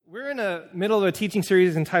We're in the middle of a teaching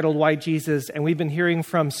series entitled Why Jesus, and we've been hearing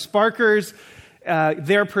from Sparkers,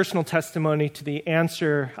 their personal testimony to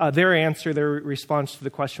their response to the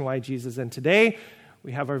question, why Jesus? And today,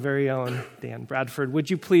 we have our very own Dan Bradford. Would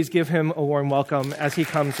you please give him a warm welcome as he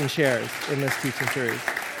comes and shares in this teaching series?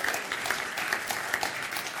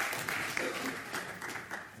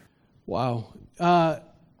 Wow.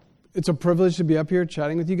 It's a privilege to be up here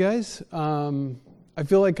chatting with you guys. I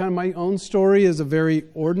feel like kind of my own story is a very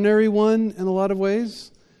ordinary one in a lot of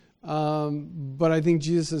ways. But I think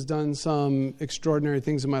Jesus has done some extraordinary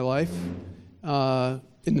things in my life in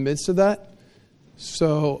the midst of that.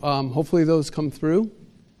 So hopefully those come through.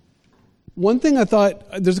 One thing I thought,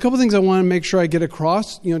 there's a couple things I want to make sure I get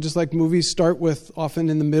across, just like movies start with often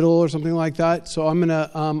in the middle or something like that. So I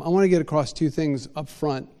want to get across two things up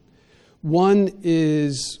front. One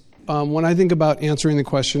is when I think about answering the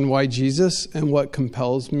question, why Jesus, and what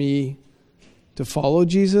compels me to follow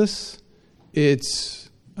Jesus, it's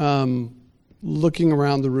looking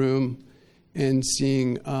around the room and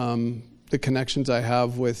seeing the connections I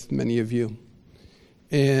have with many of you.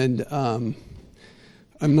 And I'm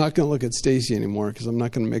not going to look at Stacy anymore because I'm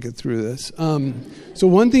not going to make it through this. So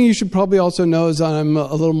one thing you should probably also know is that I'm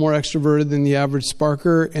a little more extroverted than the average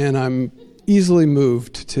Sparker, and I'm easily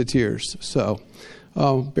moved to tears. So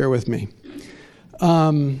bear with me.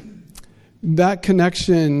 That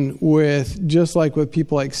connection with, just like with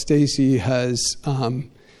people like Stacy, has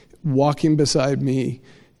walking beside me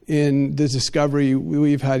in the discovery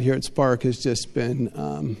we've had here at Spark has just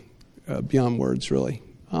been beyond words, really.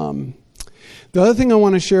 The other thing I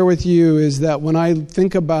want to share with you is that when I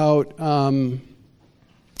think about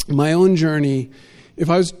my own journey, if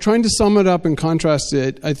I was trying to sum it up and contrast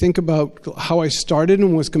it, I think about how I started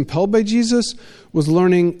and was compelled by Jesus, was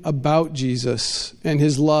learning about Jesus and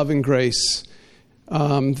his love and grace,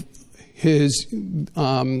 his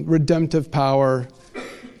redemptive power,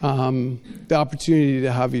 the opportunity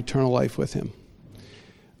to have eternal life with him.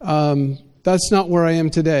 That's not where I am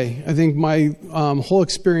today. I think my whole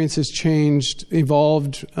experience has changed,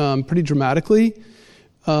 evolved pretty dramatically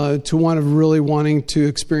to one of really wanting to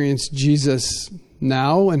experience Jesus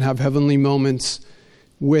now and have heavenly moments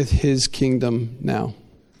with his kingdom now.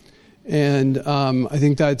 And I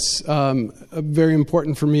think that's very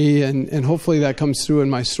important for me, and hopefully that comes through in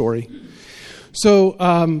my story. So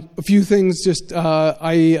a few things,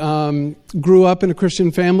 I grew up in a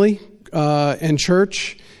Christian family and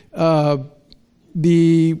church. I'm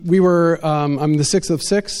the sixth of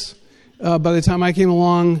six. By the time I came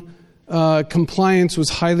along, compliance was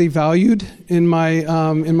highly valued in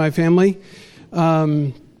my family.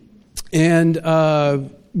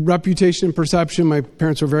 Reputation and perception, my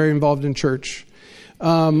parents were very involved in church.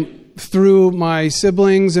 Through my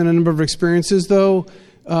siblings and a number of experiences, though,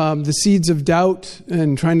 the seeds of doubt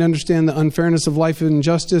and trying to understand the unfairness of life and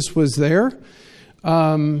injustice was there.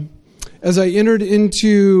 As I entered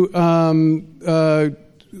into, and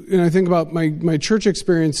I think about my church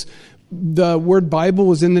experience, the word Bible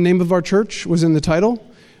was in the name of our church, was in the title.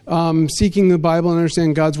 Seeking the Bible and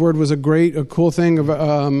understanding God's Word was a cool thing,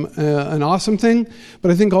 an awesome thing.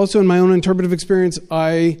 But I think also in my own interpretive experience,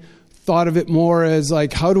 I thought of it more as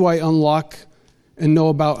like, how do I unlock and know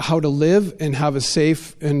about how to live and have a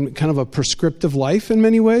safe and kind of a prescriptive life in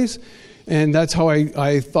many ways? And that's how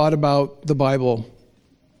I thought about the Bible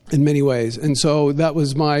in many ways. And so that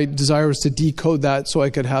was my desire, was to decode that so I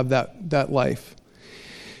could have that life.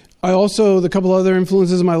 The couple other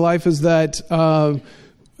influences in my life is that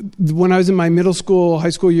when I was in my middle school, high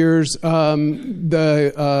school years,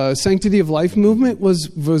 the Sanctity of Life movement was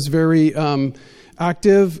very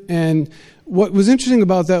active. And what was interesting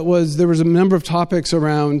about that was there was a number of topics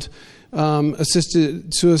around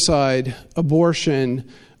assisted suicide, abortion,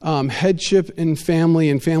 headship in family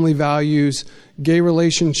and family values, gay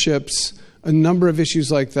relationships, a number of issues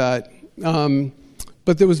like that.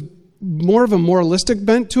 But there was more of a moralistic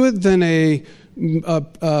bent to it than a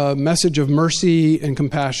message of mercy and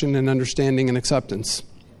compassion and understanding and acceptance.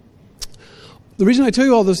 The reason I tell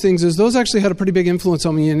you all those things is those actually had a pretty big influence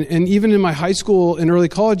on me. And even in my high school and early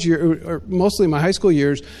college year, or mostly my high school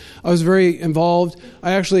years, I was very involved.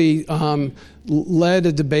 I actually led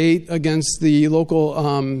a debate against the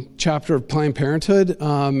local chapter of Planned Parenthood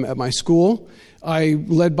at my school. I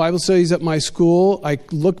led Bible studies at my school. I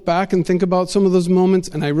look back and think about some of those moments,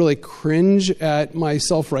 and I really cringe at my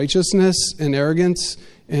self-righteousness and arrogance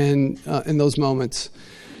in those moments.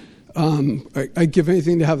 I'd give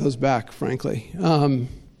anything to have those back, frankly.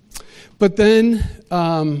 But then,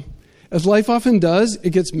 as life often does, it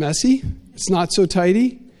gets messy. It's not so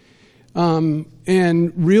tidy.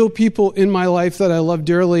 And real people in my life that I love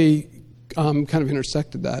dearly kind of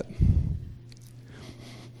intersected that.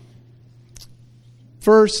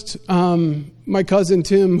 First, my cousin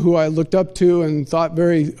Tim, who I looked up to and thought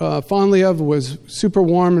very fondly of, was super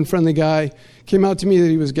warm and friendly guy, came out to me that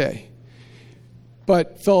he was gay,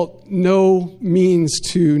 but felt no means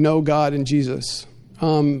to know God and Jesus,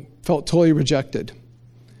 felt totally rejected.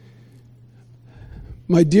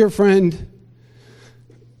 My dear friend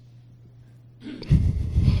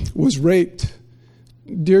was raped.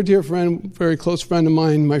 Dear friend, very close friend of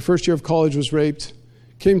mine, my first year of college was raped,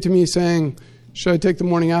 came to me saying, should I take the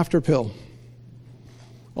morning after pill?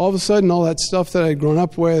 All of a sudden, all that stuff that I'd grown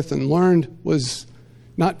up with and learned was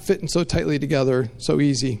not fitting so tightly together, so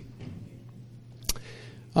easy.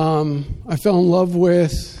 I fell in love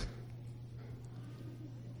with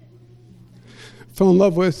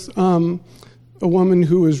a woman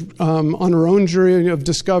who was on her own journey of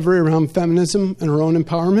discovery around feminism and her own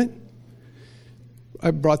empowerment.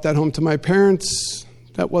 I brought that home to my parents.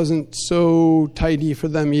 That wasn't so tidy for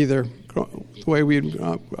them either, the way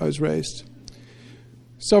I was raised.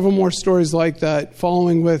 Several more stories like that,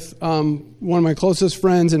 following with one of my closest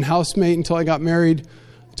friends and housemate until I got married,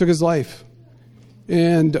 took his life.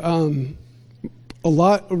 And a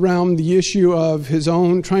lot around the issue of his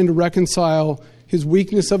own trying to reconcile his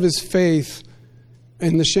weakness of his faith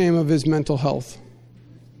and the shame of his mental health.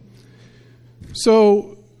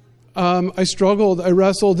 So I struggled, I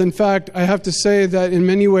wrestled. In fact, I have to say that in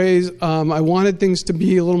many ways, I wanted things to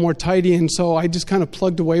be a little more tidy, and so I just kind of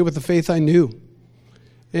plugged away with the faith I knew.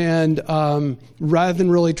 And rather than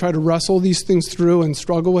really try to wrestle these things through and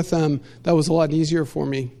struggle with them, that was a lot easier for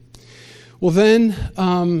me. Well, then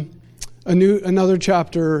another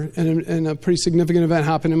chapter and a pretty significant event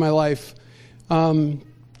happened in my life.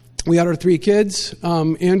 We had our 3 kids.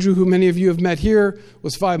 Andrew, who many of you have met here,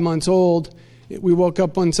 was 5 months old. We woke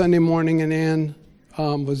up one Sunday morning and Anne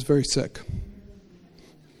was very sick.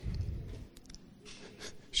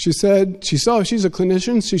 She said, she's a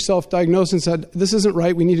clinician, she self-diagnosed and said, this isn't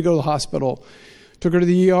right, we need to go to the hospital. Took her to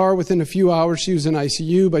the ER. Within a few hours, she was in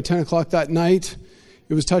ICU. By 10 o'clock that night,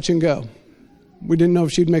 it was touch and go. We didn't know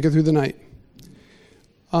if she'd make it through the night.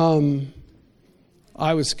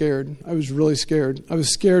 I was scared. I was really scared. I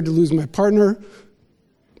was scared to lose my partner.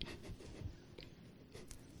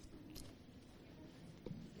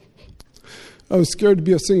 I was scared to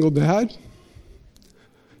be a single dad.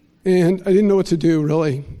 And I didn't know what to do,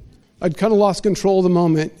 really. I'd kind of lost control of the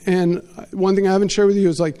moment. And one thing I haven't shared with you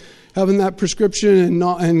is like having that prescription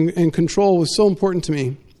and control was so important to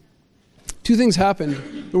me. 2 things happened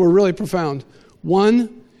that were really profound.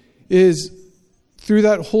 One is through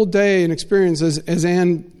that whole day and experience, as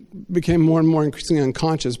Anne became more and more increasingly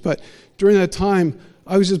unconscious, but during that time,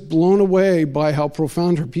 I was just blown away by how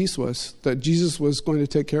profound her peace was, that Jesus was going to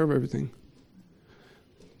take care of everything.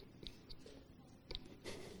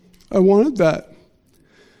 I wanted that.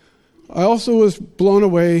 I also was blown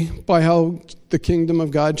away by how the kingdom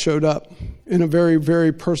of God showed up in a very,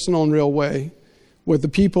 very personal and real way, with the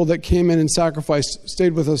people that came in and sacrificed,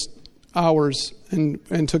 stayed with us hours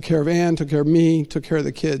and took care of Anne, took care of me, took care of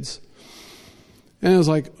the kids. And I was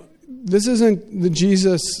like, this isn't the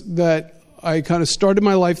Jesus that I kind of started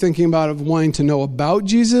my life thinking about, of wanting to know about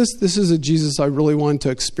Jesus. This is a Jesus I really wanted to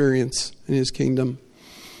experience in his kingdom.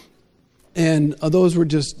 And those were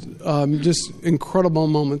just incredible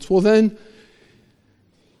moments. Well, then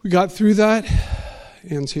we got through that.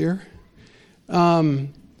 Anne's here. Our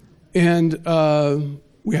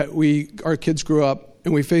kids grew up,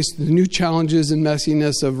 and we faced the new challenges and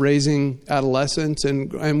messiness of raising adolescents.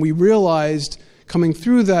 And we realized, coming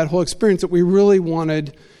through that whole experience, that we really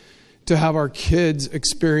wanted to have our kids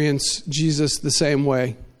experience Jesus the same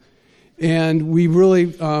way. And we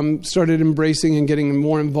really started embracing and getting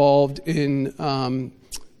more involved in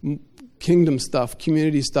kingdom stuff,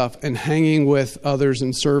 community stuff, and hanging with others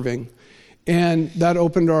and serving. And that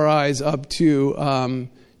opened our eyes up to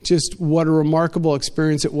just what a remarkable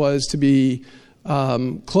experience it was to be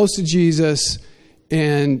close to Jesus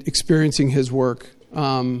and experiencing his work.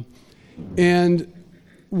 And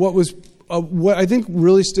what I think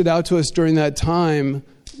really stood out to us during that time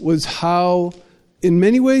was how, in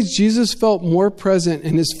many ways, Jesus felt more present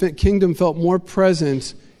and his kingdom felt more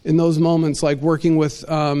present in those moments, like working with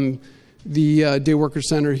the Day Worker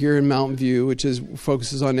Center here in Mountain View, which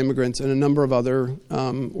focuses on immigrants, and a number of other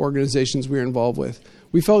organizations we were involved with.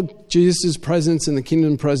 We felt Jesus' presence and the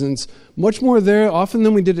kingdom presence much more there often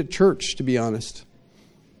than we did at church, to be honest.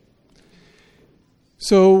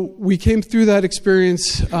 So we came through that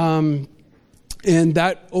experience, and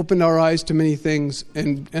that opened our eyes to many things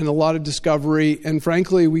and a lot of discovery. And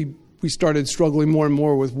frankly, we started struggling more and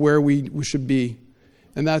more with where we should be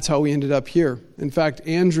And that's how we ended up here. In fact,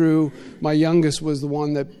 Andrew, my youngest, was the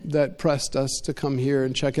one that pressed us to come here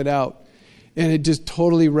and check it out. And it just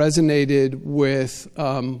totally resonated with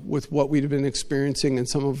what we'd been experiencing and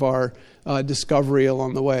some of our discovery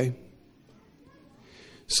along the way.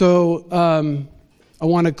 So I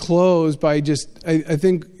want to close by I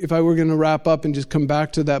think if I were going to wrap up and just come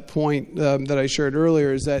back to that point that I shared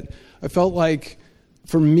earlier, is that I felt like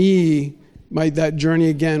for me, that journey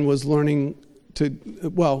again was learning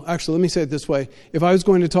actually, let me say it this way. If I was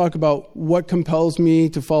going to talk about what compels me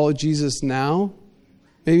to follow Jesus now,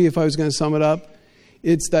 maybe if I was going to sum it up,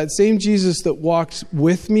 it's that same Jesus that walked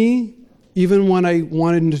with me, even when I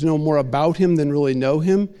wanted to know more about him than really know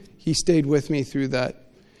him, he stayed with me through that.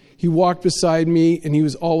 He walked beside me, and he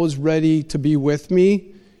was always ready to be with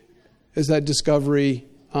me as that discovery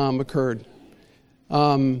occurred.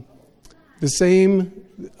 The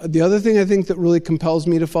other thing I think that really compels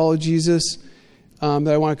me to follow Jesus that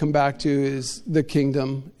I want to come back to is the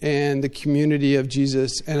kingdom and the community of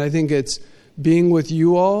Jesus. And I think it's being with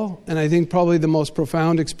you all. And I think probably the most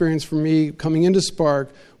profound experience for me coming into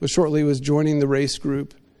Spark was joining the race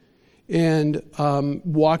group and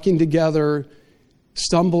walking together,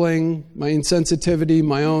 stumbling, my insensitivity,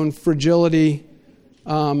 my own fragility,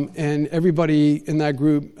 and everybody in that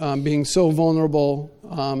group being so vulnerable,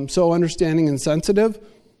 so understanding and sensitive,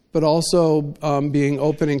 but also being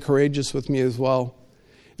open and courageous with me as well.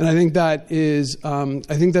 And I think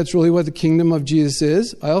that's really what the kingdom of Jesus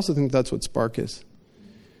is. I also think that's what Spark is.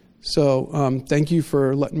 So thank you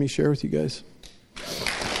for letting me share with you guys.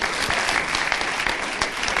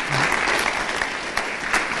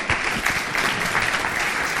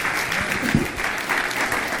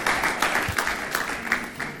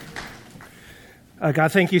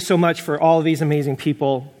 God, thank you so much for all of these amazing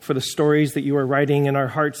people, for the stories that you are writing in our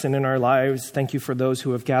hearts and in our lives. Thank you for those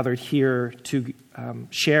who have gathered here to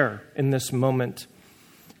share in this moment,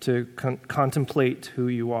 to contemplate who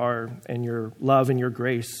you are and your love and your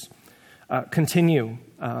grace. Continue,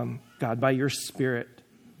 God, by your Spirit,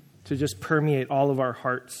 to just permeate all of our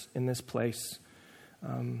hearts in this place,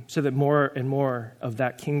 so that more and more of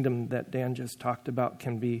that kingdom that Dan just talked about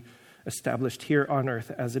can be established here on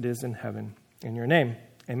earth as it is in heaven. In your name,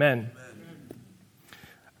 amen.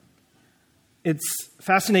 It's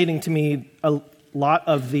fascinating to me, a lot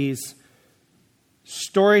of these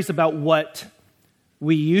stories about what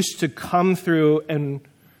we used to come through and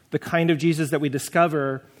the kind of Jesus that we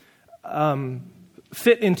discover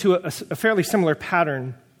fit into a fairly similar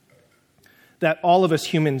pattern that all of us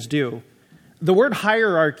humans do. The word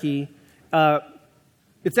hierarchy,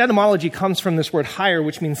 its etymology comes from this word higher,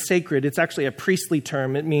 which means sacred. It's actually a priestly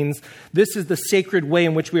term. It means this is the sacred way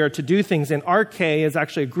in which we are to do things. And arche is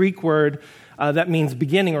actually a Greek word that means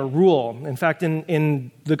beginning or rule. In fact,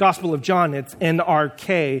 in the Gospel of John, it's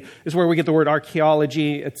NRK is where we get the word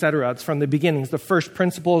archaeology, etc. It's from the beginnings, the first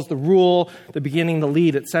principles, the rule, the beginning, the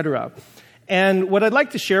lead, etc. And what I'd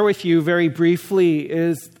like to share with you very briefly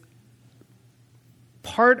is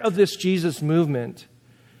part of this Jesus movement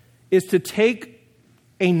is to take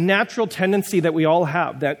a natural tendency that we all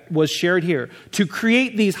have that was shared here, to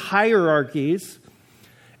create these hierarchies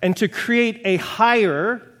and to create a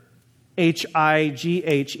higher,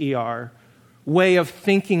 H-I-G-H-E-R, way of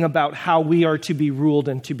thinking about how we are to be ruled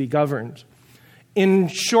and to be governed. In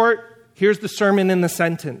short, here's the sermon in the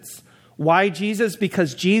sentence. Why Jesus?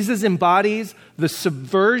 Because Jesus embodies the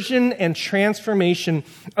subversion and transformation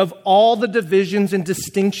of all the divisions and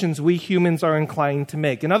distinctions we humans are inclined to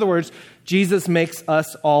make. In other words, Jesus makes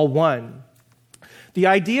us all one. The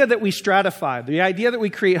idea that we stratify, the idea that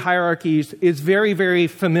we create hierarchies is very, very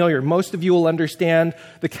familiar. Most of you will understand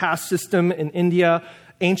the caste system in India.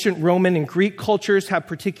 Ancient Roman and Greek cultures have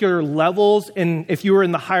particular levels, and if you were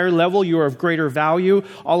in the higher level, you are of greater value,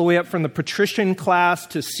 all the way up from the patrician class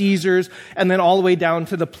to Caesars, and then all the way down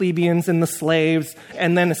to the plebeians and the slaves,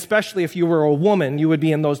 and then especially if you were a woman, you would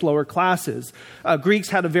be in those lower classes. Greeks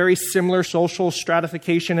had a very similar social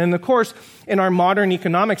stratification, and of course, in our modern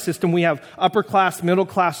economic system, we have upper class, middle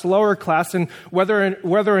class, lower class, and whether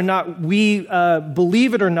or not we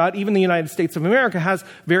believe it or not, even the United States of America has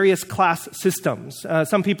various class systems.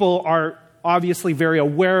 Some people are obviously very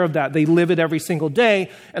aware of that. They live it every single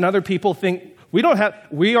day, and other people think we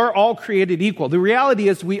are all created equal. The reality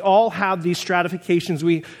is we all have these stratifications,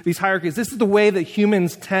 these hierarchies. This is the way that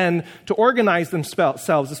humans tend to organize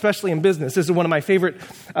themselves, especially in business. This is one of my favorite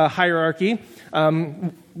hierarchy.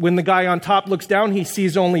 When the guy on top looks down, he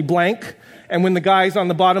sees only blank. And when the guys on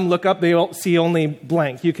the bottom look up, they see only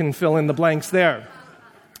blank. You can fill in the blanks there.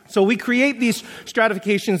 So we create these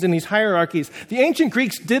stratifications and these hierarchies. The ancient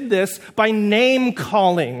Greeks did this by name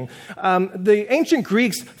calling. The ancient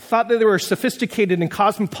Greeks thought that they were sophisticated and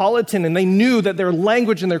cosmopolitan, and they knew that their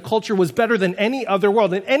language and their culture was better than any other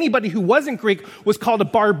world. And anybody who wasn't Greek was called a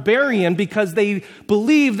barbarian because they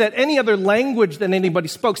believed that any other language that anybody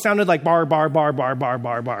spoke sounded like bar, bar, bar, bar, bar,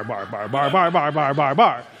 bar, bar, bar, bar, bar, bar, bar, bar, bar,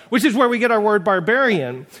 bar, which is where we get our word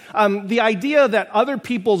barbarian. The idea that other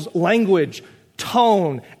people's language,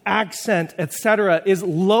 tone, accent, etc., is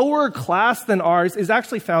lower class than ours is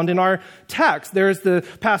actually found in our text. There's the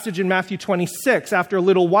passage in Matthew 26. After a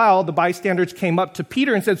little while, the bystanders came up to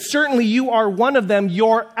Peter and said, "Certainly you are one of them.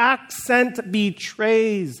 Your accent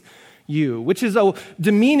betrays you," which is a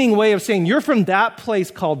demeaning way of saying you're from that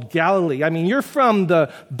place called Galilee. I mean, you're from the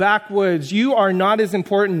backwoods. You are not as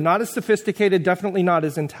important, not as sophisticated, definitely not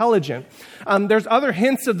as intelligent. There's other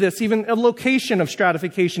hints of this, even a location of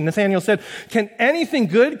stratification. Nathanael said, "Can anything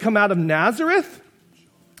good come out of Nazareth?"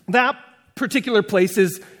 That particular place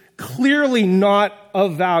is clearly not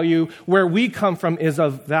of value. Where we come from is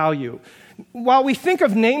of value. While we think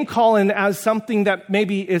of name calling as something that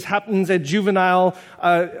maybe happens at juvenile,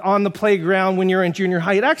 on the playground when you're in junior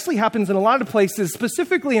high, it actually happens in a lot of places,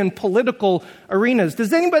 specifically in political arenas.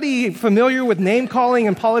 Is anybody familiar with name calling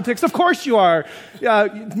in politics? Of course you are.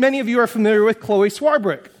 Many of you are familiar with Chloe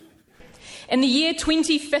Swarbrick. In the year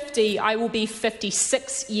 2050, I will be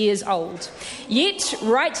 56 years old. Yet,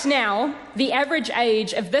 right now, the average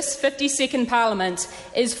age of this 52nd Parliament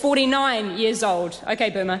is 49 years old. Okay,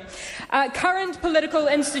 boomer. Current political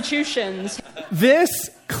institutions. This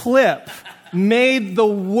clip went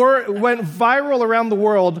viral around the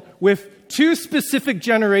world with two specific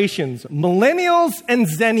generations, millennials and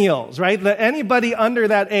zennials, right? Anybody under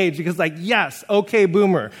that age, because yes, okay,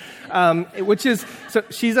 boomer. So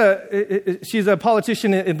she's a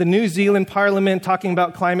politician in the New Zealand Parliament talking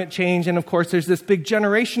about climate change, and of course there's this big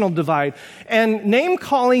generational divide. And name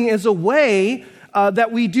calling is a way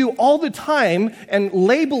that we do all the time, and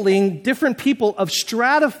labeling different people of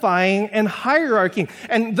stratifying and hierarchying.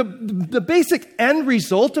 And the basic end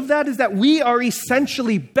result of that is that we are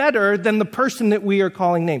essentially better than the person that we are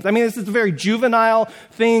calling names. I mean, this is a very juvenile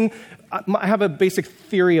thing. I have a basic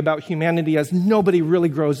theory about humanity as nobody really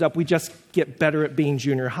grows up. We just get better at being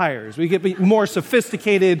junior hires. We get more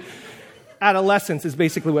sophisticated. Adolescence is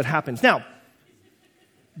basically what happens. Now,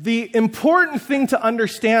 the important thing to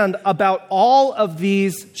understand about all of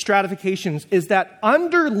these stratifications is that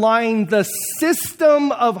underlying the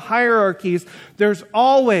system of hierarchies, there's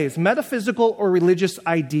always metaphysical or religious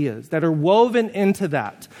ideas that are woven into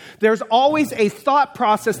that. There's always a thought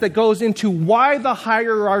process that goes into why the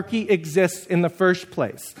hierarchy exists in the first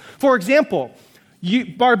place. For example,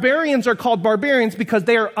 barbarians are called barbarians because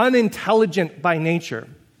they are unintelligent by nature.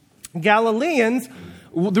 Galileans,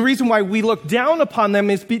 the reason why we look down upon them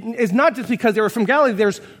is not just because they were from Galilee.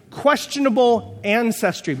 There's questionable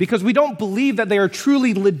ancestry because we don't believe that they are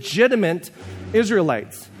truly legitimate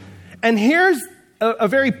Israelites. And here's a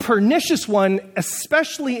very pernicious one,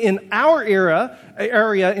 especially in our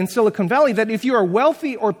area in Silicon Valley, that if you are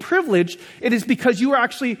wealthy or privileged, it is because you are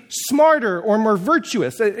actually smarter or more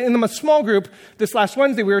virtuous. In a small group this last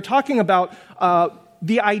Wednesday, we were talking about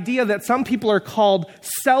the idea that some people are called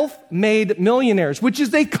self-made millionaires, which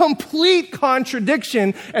is a complete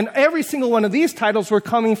contradiction. And every single one of these titles were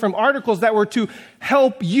coming from articles that were to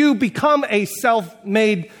help you become a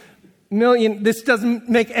self-made million. This doesn't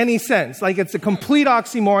make any sense. It's a complete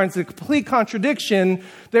oxymoron. It's a complete contradiction.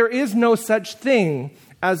 There is no such thing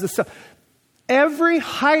as every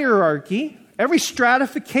hierarchy, every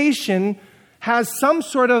stratification has some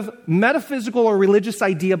sort of metaphysical or religious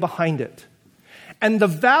idea behind it. And the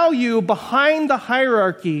value behind the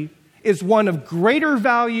hierarchy is one of greater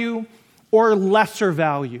value or lesser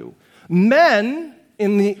value. Men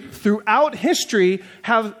throughout history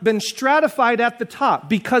have been stratified at the top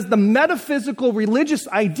because the metaphysical religious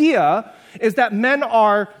idea is that men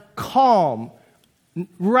are calm,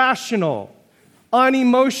 rational,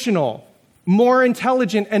 unemotional, more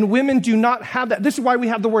intelligent, and women do not have that. This is why we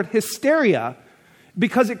have the word hysteria,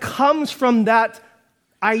 because it comes from that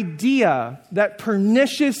idea, that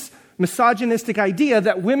pernicious, misogynistic idea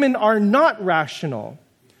that women are not rational.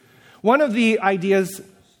 One of the ideas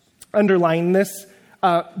underlying this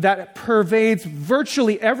that pervades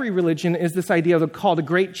virtually every religion is this idea called a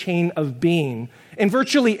great chain of being. In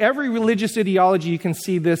virtually every religious ideology, you can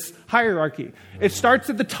see this hierarchy. It starts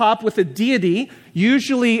at the top with a deity,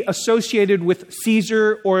 usually associated with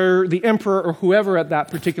Caesar or the emperor or whoever at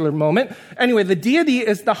that particular moment. Anyway, the deity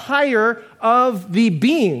is the higher of the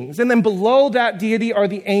beings. And then below that deity are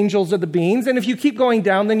the angels of the beings. And if you keep going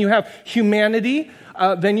down, then you have humanity.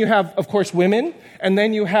 Then you have, of course, women. And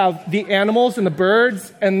then you have the animals and the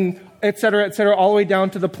birds and et cetera, all the way down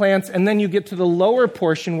to the plants. And then you get to the lower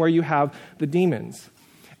portion where you have the demons.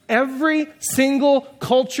 Every single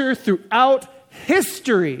culture throughout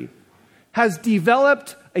history has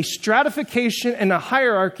developed a stratification and a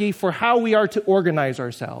hierarchy for how we are to organize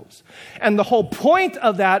ourselves. And the whole point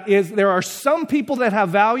of that is there are some people that have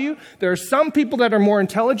value, there are some people that are more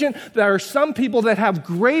intelligent, there are some people that have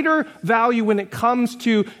greater value when it comes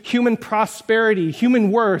to human prosperity,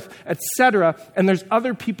 human worth, etc., and there's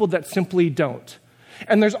other people that simply don't.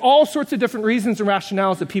 And there's all sorts of different reasons and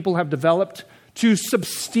rationales that people have developed to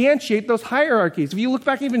substantiate those hierarchies. If you look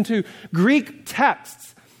back even to Greek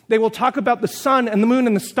texts, they will talk about the sun and the moon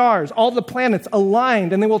and the stars, all the planets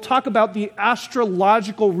aligned, and they will talk about the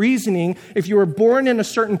astrological reasoning. If you were born in a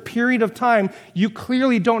certain period of time, you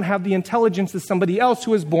clearly don't have the intelligence of somebody else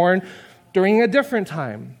who was born during a different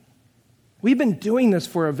time. We've been doing this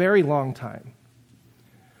for a very long time.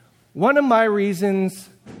 One of my reasons,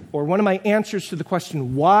 or one of my answers to the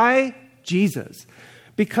question, why Jesus?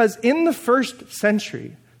 Because in the first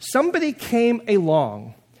century, somebody came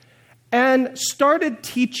along and started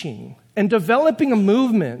teaching and developing a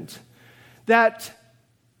movement that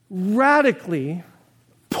radically,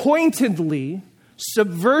 pointedly,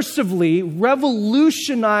 subversively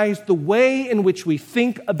revolutionized the way in which we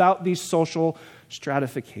think about these social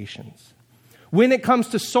stratifications. When it comes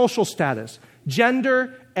to social status,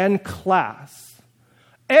 gender, and class,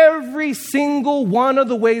 every single one of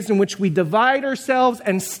the ways in which we divide ourselves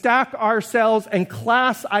and stack ourselves and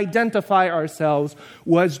class identify ourselves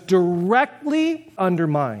was directly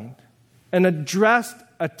undermined and addressed,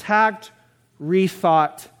 attacked,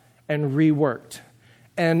 rethought, and reworked.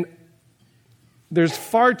 And there's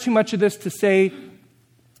far too much of this to say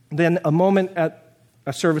than a moment at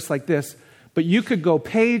a service like this, but you could go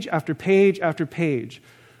page after page after page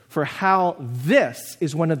for how this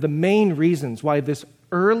is one of the main reasons why this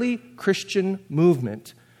early Christian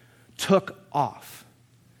movement took off.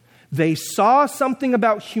 They saw something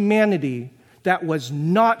about humanity that was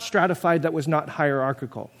not stratified, that was not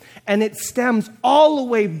hierarchical. And it stems all the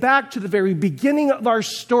way back to the very beginning of our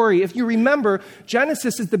story. If you remember,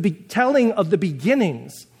 Genesis is the telling of the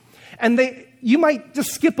beginnings. And you might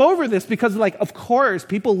just skip over this because, of course,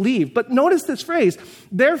 people leave. But notice this phrase,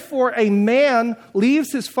 therefore a man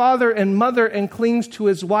leaves his father and mother and clings to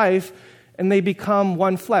his wife, and they become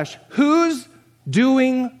one flesh. Who's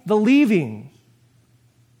doing the leaving?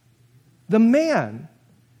 The man.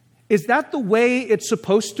 Is that the way it's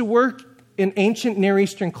supposed to work in ancient Near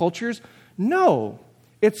Eastern cultures? No.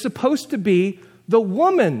 It's supposed to be the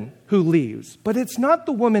woman who leaves. But it's not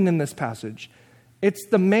the woman in this passage. It's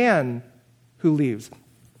the man who leaves.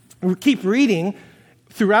 We keep reading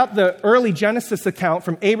throughout the early Genesis account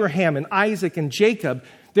from Abraham and Isaac and Jacob.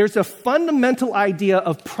 There's a fundamental idea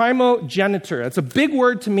of primogeniture. It's a big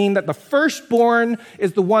word to mean that the firstborn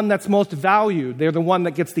is the one that's most valued. They're the one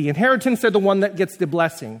that gets the inheritance. They're the one that gets the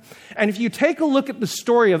blessing. And if you take a look at the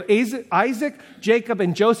story of Isaac, Jacob,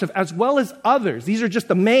 and Joseph, as well as others, these are just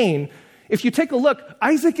the main. If you take a look,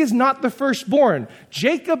 Isaac is not the firstborn.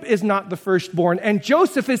 Jacob is not the firstborn. And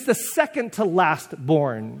Joseph is the second to last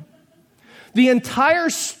born. The entire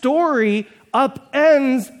story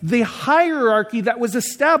upends the hierarchy that was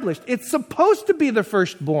established. It's supposed to be the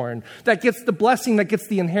firstborn that gets the blessing, that gets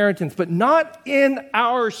the inheritance, but not in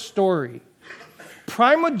our story.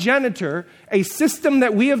 Primogeniture, a system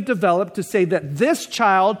that we have developed to say that this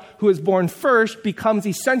child who is born first becomes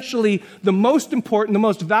essentially the most important, the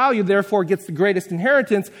most valued, therefore gets the greatest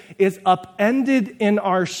inheritance, is upended in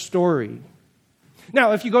our story.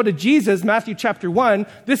 Now, if you go to Jesus, Matthew chapter 1,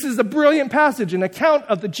 this is a brilliant passage, an account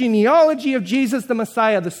of the genealogy of Jesus, the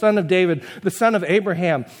Messiah, the son of David, the son of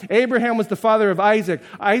Abraham. Abraham was the father of Isaac.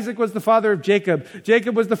 Isaac was the father of Jacob.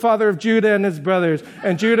 Jacob was the father of Judah and his brothers.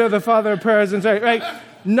 And Judah, the father of Perez. And right?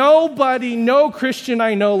 Nobody, no Christian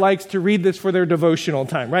I know likes to read this for their devotional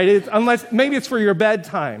time, right? Unless, maybe it's for your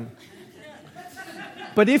bedtime.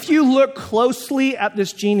 But if you look closely at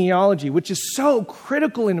this genealogy, which is so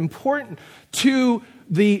critical and important to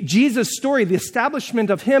the Jesus story, the establishment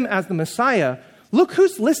of him as the Messiah, look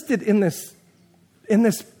who's listed in this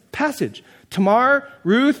passage. Tamar,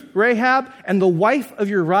 Ruth, Rahab, and the wife of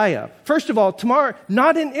Uriah. First of all, Tamar,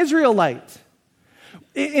 not an Israelite.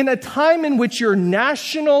 In a time in which your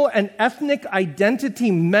national and ethnic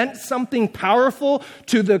identity meant something powerful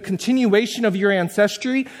to the continuation of your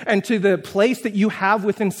ancestry and to the place that you have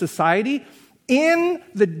within society, in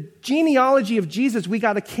the genealogy of Jesus, we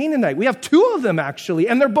got a Canaanite. We have two of them, actually,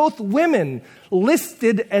 and they're both women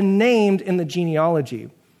listed and named in the genealogy.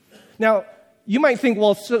 Now, you might think,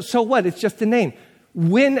 well, so what? It's just a name.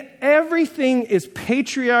 When everything is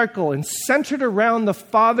patriarchal and centered around the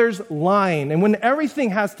father's line, and when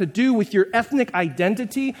everything has to do with your ethnic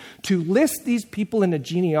identity, to list these people in a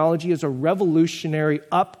genealogy is a revolutionary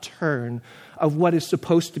upturn of what is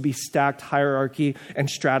supposed to be stacked hierarchy and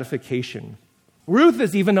stratification. Ruth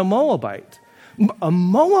is even a Moabite. A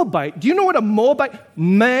Moabite. Do you know what a Moabite?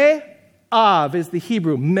 Me'av is the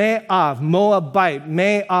Hebrew. Me'av, Moabite,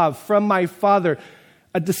 Me'av, from my father.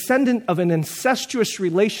 A descendant of an incestuous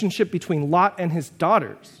relationship between Lot and his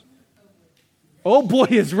daughters. Oh boy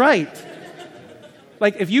is right.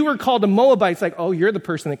 Like if you were called a Moabite, it's like, oh, you're the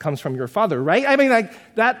person that comes from your father, right? I mean, like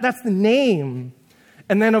that's the name.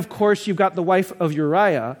 And then, of course, you've got the wife of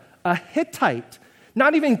Uriah, a Hittite,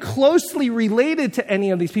 not even closely related to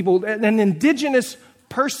any of these people, an indigenous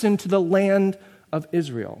person to the land of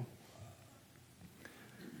Israel.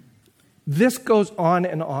 This goes on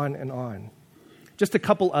and on and on. Just a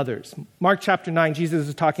couple others. Mark chapter 9, Jesus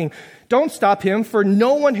is talking. Don't stop him, for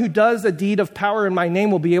no one who does a deed of power in my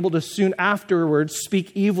name will be able to soon afterwards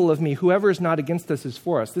speak evil of me. Whoever is not against us is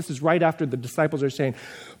for us. This is right after the disciples are saying,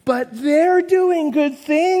 but they're doing good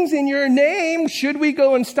things in your name. Should we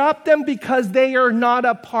go and stop them because they are not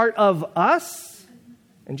a part of us?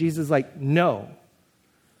 And Jesus is like, no.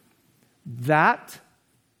 That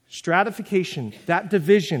stratification, that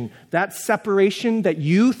division, that separation that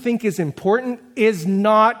you think is important is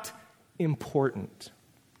not important.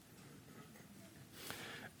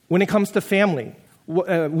 When it comes to family,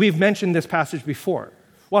 we've mentioned this passage before.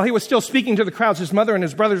 While he was still speaking to the crowds, his mother and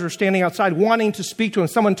his brothers were standing outside wanting to speak to him.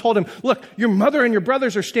 Someone told him, look, your mother and your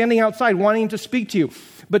brothers are standing outside wanting to speak to you.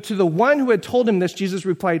 But to the one who had told him this, Jesus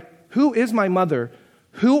replied, who is my mother?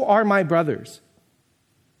 Who are my brothers?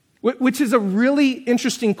 Which is a really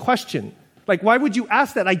interesting question. Like, why would you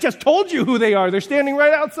ask that? I just told you who they are. They're standing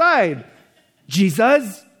right outside.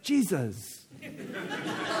 Jesus.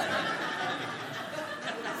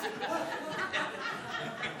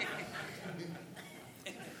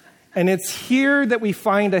 And it's here that we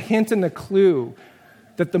find a hint and a clue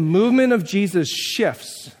that the movement of Jesus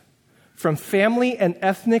shifts from family and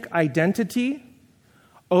ethnic identity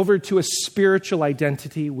over to a spiritual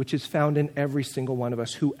identity, which is found in every single one of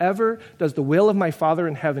us. Whoever does the will of my Father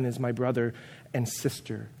in heaven is my brother and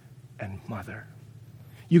sister and mother.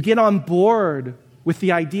 You get on board with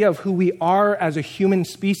the idea of who we are as a human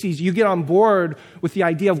species. You get on board with the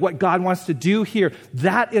idea of what God wants to do here.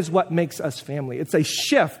 That is what makes us family. It's a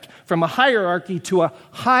shift from a hierarchy to a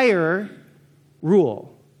higher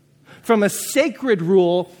rule, from a sacred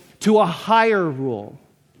rule to a higher rule.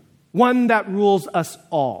 One that rules us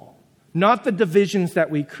all, not the divisions that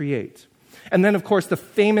we create. And then, of course, the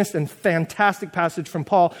famous and fantastic passage from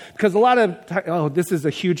Paul, because this is a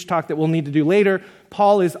huge talk that we'll need to do later.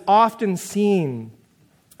 Paul is often seen,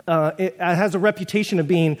 it has a reputation of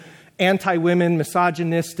being anti-women,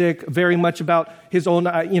 misogynistic, very much about his own,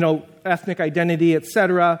 ethnic identity,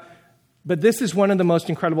 etc. But this is one of the most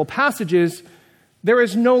incredible passages. There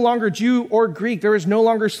is no longer Jew or Greek. There is no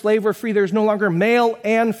longer slave or free. There is no longer male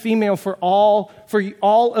and female. For all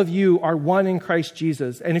of you are one in Christ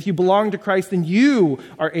Jesus. And if you belong to Christ, then you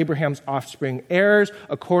are Abraham's offspring, heirs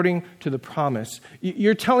according to the promise.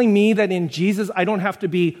 You're telling me that in Jesus, I don't have to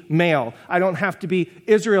be male. I don't have to be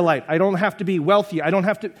Israelite. I don't have to be wealthy.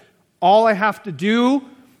 All I have to do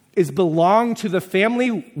is belong to the family,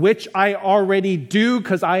 which I already do,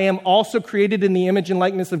 because I am also created in the image and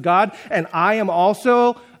likeness of God, and I am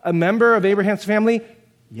also a member of Abraham's family?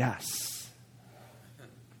 Yes.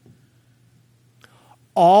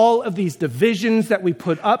 All of these divisions that we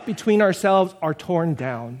put up between ourselves are torn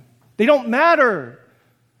down. They don't matter.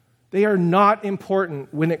 They are not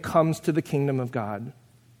important when it comes to the kingdom of God.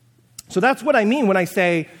 So that's what I mean when I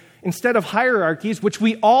say, instead of hierarchies, which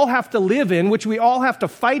we all have to live in, which we all have to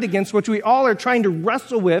fight against, which we all are trying to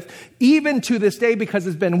wrestle with, even to this day, because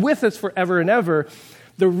it's been with us forever and ever,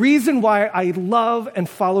 the reason why I love and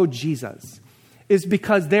follow Jesus is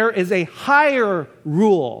because there is a higher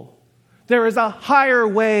rule. There is a higher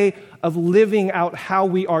way of living out how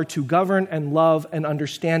we are to govern and love and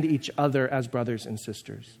understand each other as brothers and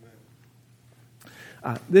sisters.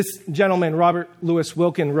 This gentleman, Robert Louis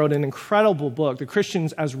Wilken, wrote an incredible book, The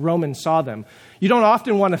Christians as Romans Saw Them. You don't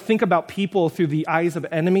often want to think about people through the eyes of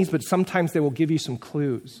enemies, but sometimes they will give you some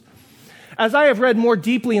clues. As I have read more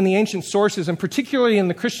deeply in the ancient sources, and particularly in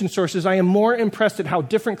the Christian sources, I am more impressed at how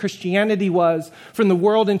different Christianity was from the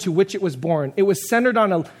world into which it was born. It was centered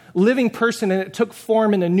on a living person, and it took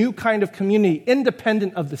form in a new kind of community,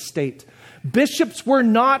 independent of the state. Bishops were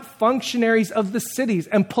not functionaries of the cities,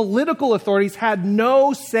 and political authorities had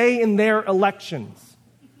no say in their elections.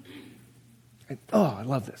 I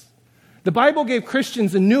love this. The Bible gave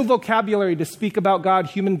Christians a new vocabulary to speak about God,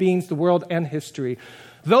 human beings, the world, and history.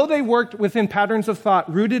 Though they worked within patterns of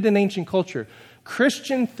thought rooted in ancient culture,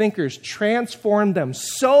 Christian thinkers transformed them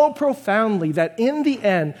so profoundly that in the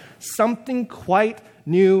end, something quite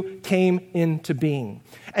new came into being.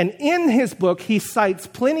 And in his book, he cites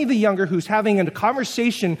Pliny the Younger, who's having a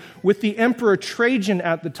conversation with the Emperor Trajan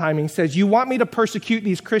at the time. He says, "You want me to persecute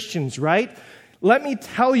these Christians, right? Let me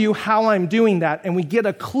tell you how I'm doing that." And we get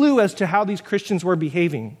a clue as to how these Christians were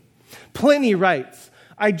behaving. Pliny writes,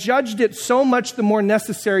 "I judged it so much the more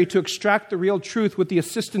necessary to extract the real truth with the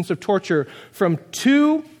assistance of torture from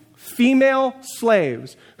 2 female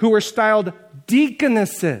slaves who were styled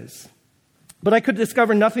deaconesses. But I could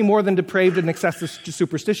discover nothing more than depraved and excessive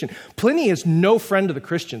superstition." Pliny is no friend of the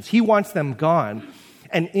Christians. He wants them gone.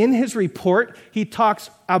 And in his report, he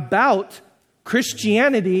talks about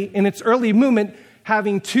Christianity in its early movement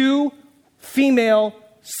having 2 female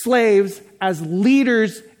slaves as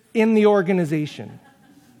leaders in the organization.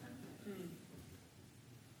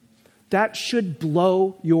 That should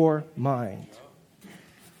blow your mind.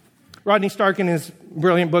 Rodney Stark, in his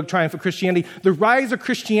brilliant book, Triumph of Christianity, the rise of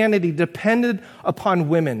Christianity depended upon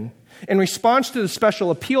women. In response to the special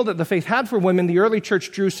appeal that the faith had for women, the early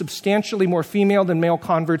church drew substantially more female than male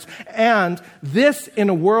converts, and this in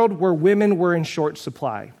a world where women were in short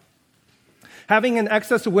supply. Having an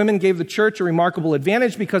excess of women gave the church a remarkable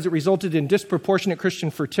advantage because it resulted in disproportionate Christian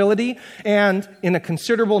fertility and in a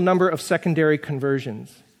considerable number of secondary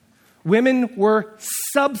conversions. Women were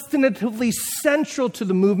substantively central to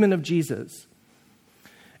the movement of Jesus.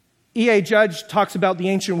 E.A. Judge talks about the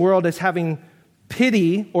ancient world as having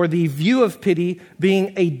pity, or the view of pity,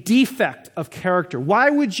 being a defect of character. Why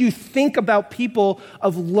would you think about people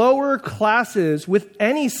of lower classes with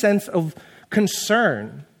any sense of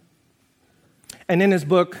concern? And in his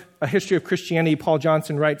book, A History of Christianity, Paul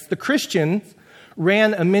Johnson writes, "The Christians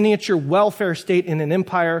ran a miniature welfare state in an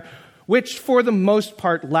empire which for the most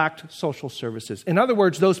part lacked social services." In other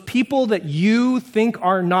words, those people that you think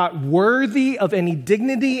are not worthy of any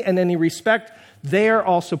dignity and any respect, they are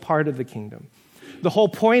also part of the kingdom. The whole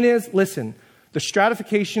point is, listen, the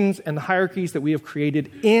stratifications and the hierarchies that we have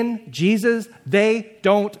created in Jesus, they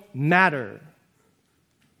don't matter.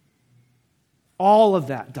 All of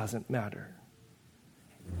that doesn't matter.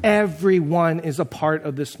 Everyone is a part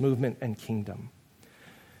of this movement and kingdom.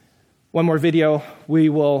 One more video, we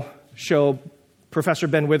will show Professor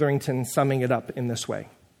Ben Witherington summing it up in this way.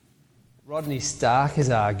 Rodney Stark has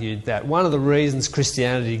argued that one of the reasons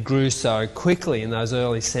Christianity grew so quickly in those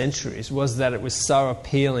early centuries was that it was so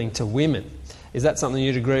appealing to women. Is that something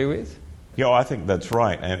you'd agree with? Yeah, I think that's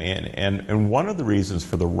right. And one of the reasons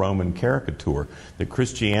for the Roman caricature that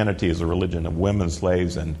Christianity is a religion of women,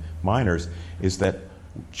 slaves, and minors is that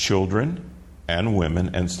children and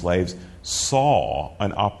women and slaves saw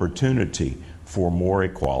an opportunity for more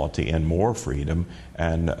equality and more freedom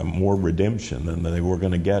and more redemption than they were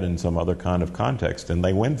going to get in some other kind of context, and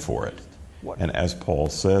they went for it. And as Paul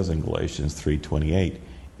says in Galatians 3:28,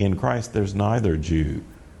 in Christ there's neither Jew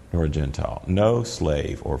nor Gentile, no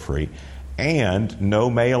slave or free, and no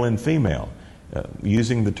male and female,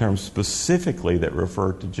 using the terms specifically that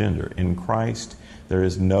refer to gender. In Christ there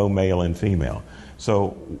is no male and female.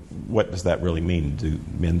 So what does that really mean? Do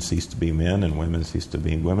men cease to be men and women cease to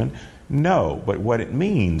be women? No, but what it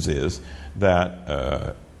means is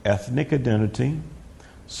that ethnic identity,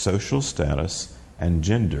 social status, and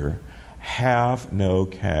gender have no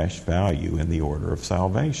cash value in the order of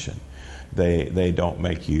salvation. They don't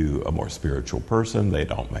make you a more spiritual person. They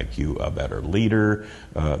don't make you a better leader.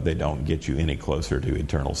 They don't get you any closer to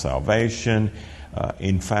eternal salvation.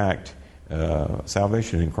 In fact,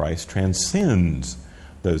 salvation in Christ transcends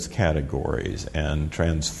those categories and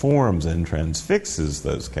transforms and transfixes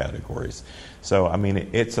those categories. So, I mean,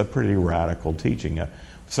 it's a pretty radical teaching.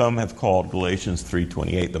 Some have called Galatians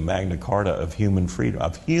 3:28 the Magna Carta of human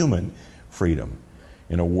freedom,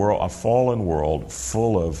 in a fallen world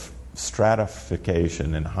full of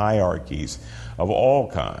stratification and hierarchies of all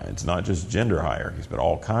kinds, not just gender hierarchies, but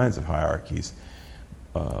all kinds of hierarchies.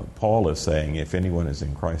 Paul is saying, if anyone is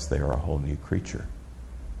in Christ, they are a whole new creature.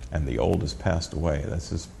 And the old has passed away.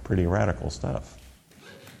 This is pretty radical stuff.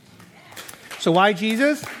 So why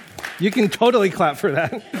Jesus? You can totally clap for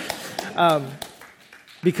that.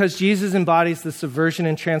 Because Jesus embodies the subversion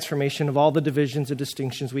and transformation of all the divisions and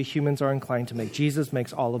distinctions we humans are inclined to make. Jesus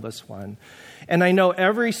makes all of us one. And I know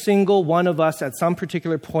every single one of us at some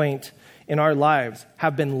particular point in our lives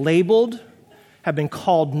have been labeled, have been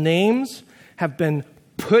called names, have been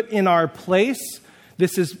put in our place.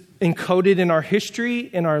 This is encoded in our history,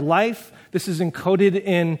 in our life. This is encoded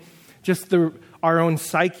in just our own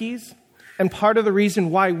psyches. And part of the reason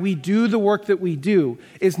why we do the work that we do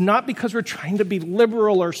is not because we're trying to be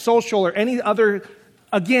liberal or social or any other,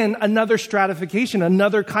 again, another stratification,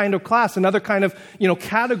 another kind of class, another kind of,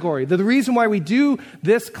 category. The reason why we do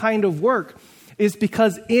this kind of work is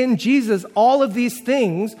because in Jesus, all of these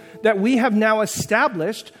things that we have now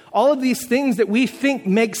established, all of these things that we think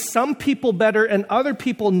make some people better and other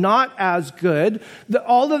people not as good,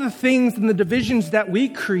 all of the things and the divisions that we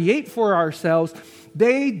create for ourselves,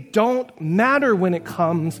 they don't matter when it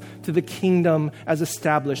comes to the kingdom as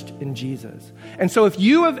established in Jesus. And so if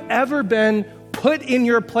you have ever been put in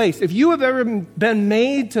your place, if you have ever been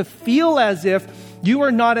made to feel as if you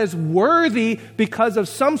are not as worthy because of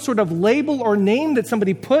some sort of label or name that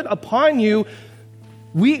somebody put upon you,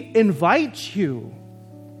 we invite you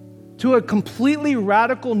to a completely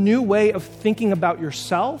radical new way of thinking about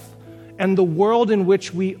yourself and the world in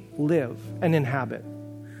which we live and inhabit.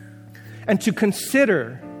 And to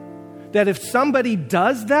consider that if somebody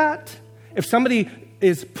does that, if somebody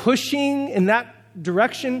is pushing in that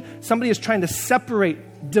direction, somebody is trying to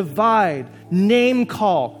separate, divide, name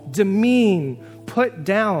call, demean, put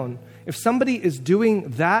down. If somebody is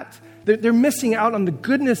doing that, they're missing out on the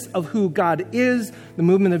goodness of who God is, the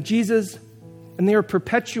movement of Jesus, and they are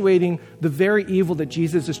perpetuating the very evil that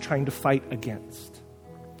Jesus is trying to fight against.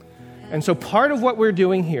 And so part of what we're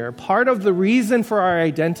doing here, part of the reason for our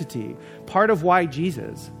identity, part of why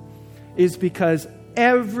Jesus, is because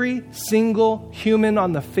every single human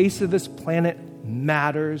on the face of this planet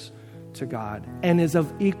matters to God and is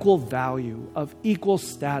of equal value, of equal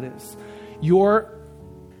status. Your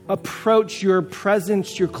approach, your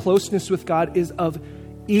presence, your closeness with God is of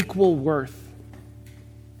equal worth.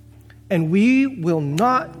 And we will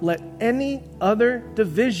not let any other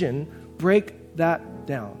division break that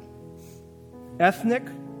down. Ethnic,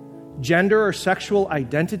 gender or sexual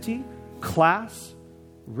identity, class,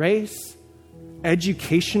 race,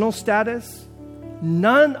 educational status,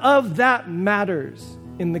 none of that matters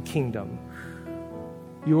in the kingdom.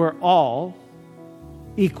 You are all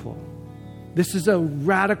equal. This is a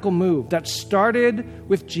radical move that started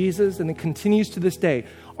with Jesus and it continues to this day.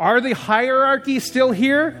 Are the hierarchies still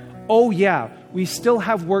here? Oh yeah, we still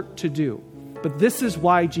have work to do. But this is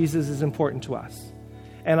why Jesus is important to us.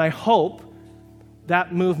 And I hope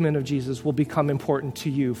that movement of Jesus will become important to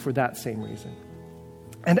you for that same reason.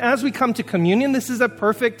 And as we come to communion, this is a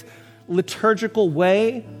perfect liturgical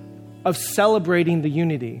way of celebrating the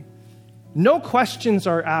unity. No questions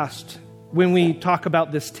are asked when we talk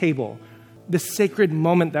about this table, this sacred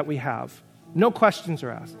moment that we have. No questions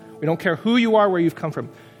are asked. We don't care who you are, where you've come from.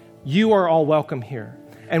 You are all welcome here.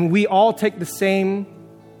 And we all take the same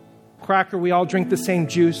cracker. We all drink the same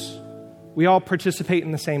juice. We all participate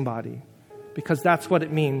in the same body because that's what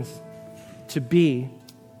it means to be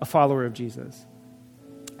a follower of Jesus.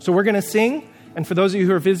 So we're going to sing. And for those of you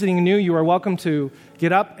who are visiting new, you are welcome to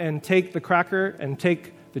get up and take the cracker and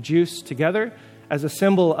take the juice together as a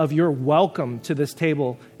symbol of your welcome to this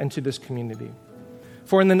table and to this community.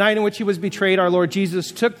 For in the night in which he was betrayed, our Lord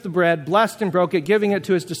Jesus took the bread, blessed and broke it, giving it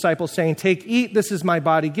to his disciples, saying, "Take, eat, this is my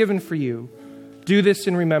body given for you. Do this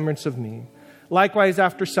in remembrance of me." Likewise,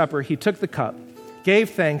 after supper, he took the cup, gave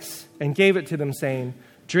thanks, and gave it to them, saying,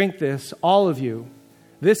 "Drink this, all of you.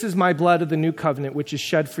 This is my blood of the new covenant, which is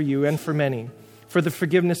shed for you and for many, for the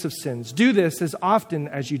forgiveness of sins. Do this as often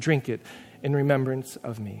as you drink it in remembrance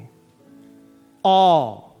of me."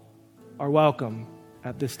 All are welcome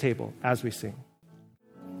at this table as we sing.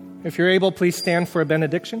 If you're able, please stand for a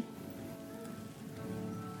benediction.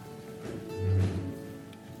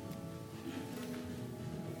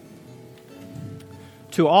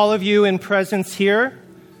 To all of you in presence here,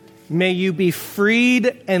 may you be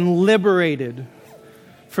freed and liberated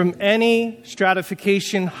from any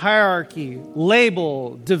stratification, hierarchy,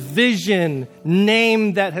 label, division,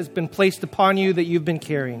 name that has been placed upon you that you've been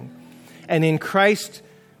carrying. And in Christ,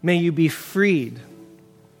 may you be freed.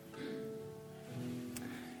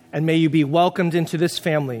 And may you be welcomed into this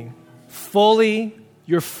family, fully,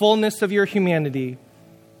 your fullness of your humanity,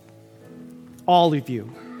 all of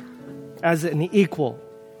you, as an equal,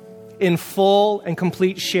 in full and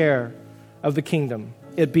complete share of the kingdom.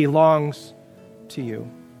 It belongs to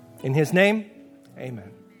you. In his name,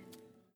 amen.